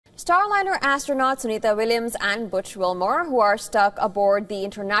Starliner astronauts Anita Williams and Butch Willmore, who are stuck aboard the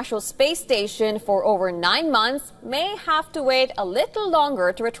International Space Station for over 9 months, may have to wait a little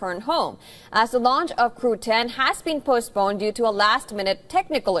longer to return home, as the launch of Crew-10 has been postponed due to a last-minute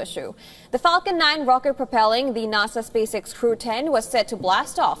technical issue. The Falcon 9 rocket propelling the NASA SpaceX Crew-10 was set to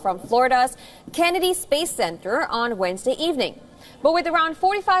blast off from Florida's Kennedy Space Center on Wednesday evening. But with around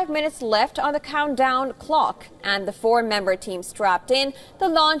 45 minutes left on the countdown clock and the 4-member team strapped in, the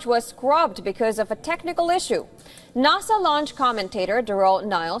launch was scrubbed because of a technical issue. NASA launch commentator Darrell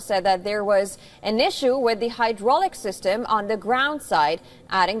Niles said that there was an issue with the hydraulic system on the ground side,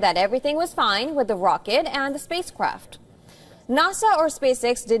 adding that everything was fine with the rocket and the spacecraft. NASA or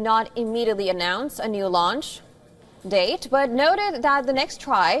SpaceX did not immediately announce a new launch date, but noted that the next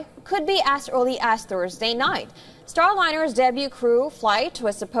try could be as early as Thursday night. Starliner's debut crew flight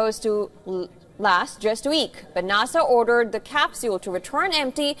was supposed to last just a week, but NASA ordered the capsule to return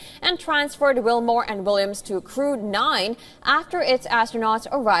empty and transferred Willmore and Williams to Crew-9 after its astronauts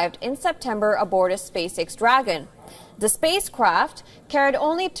arrived in September aboard a SpaceX Dragon. The spacecraft carried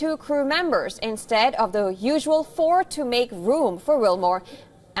only 2 crew members instead of the usual 4 to make room for Willmore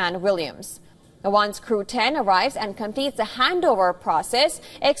and Williams. Once Crew-10 arrives and completes the handover process,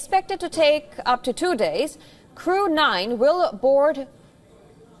 expected to take up to 2 days, Crew-9 will board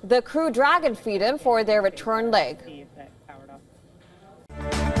the Crew Dragon Freedom for their return leg.